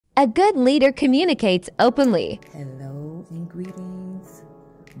A good leader communicates openly. Hello and greetings,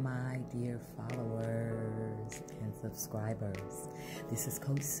 my dear followers and subscribers. This is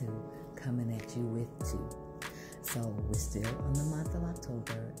Coach Sue coming at you with two. So we're still in the month of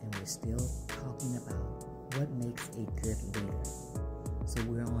October and we're still talking about what makes a good leader. So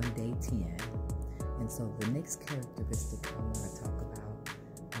we're on day 10. And so the next characteristic I want to talk about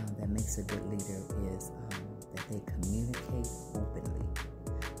that makes a good leader is that they communicate openly.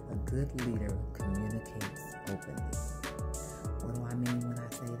 A good leader communicates openly. What do I mean when I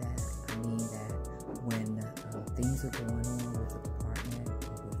say that? I mean that when things are going on with the department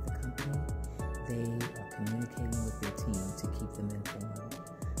or with the company, they are communicating with their team to keep them informed.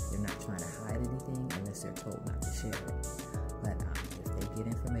 They're not trying to hide anything unless they're told not to share it. But if they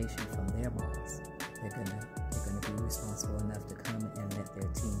get information from their boss, they're gonna be responsible enough to come and let their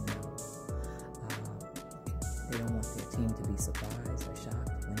team know. They don't want their team to be surprised or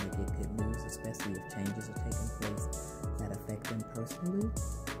shocked when they get good news, especially if changes are taking place that affect them personally.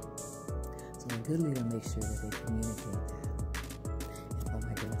 So a good leader makes sure that they communicate that. And oh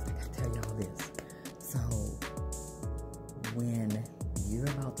my goodness, I gotta tell y'all this. So when you're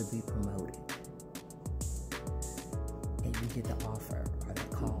about to be promoted and you get the offer or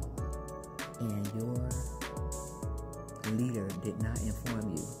the call and your leader did not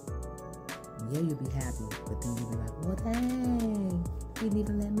inform you, yeah, you'll be happy, but then you'll be like, well, dang, he didn't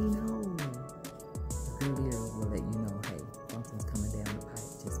even let me know. A good leader will let you know, hey, something's coming down the pipe.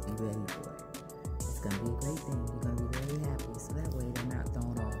 Just be ready for it. It's going to be a great thing. You're going to be very happy. So that way they're not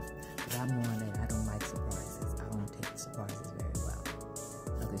thrown off. But I'm one that I don't like surprises. I don't take surprises very well.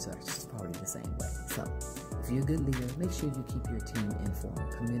 Others are probably the same way. So if you're a good leader, make sure you keep your team informed.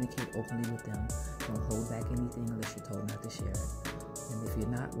 Communicate openly with them. Don't hold back anything unless you're told not to share it. And if you're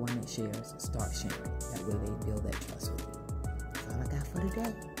not one that shares, start sharing. That way they build that trust with you. That's all I got for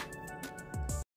today.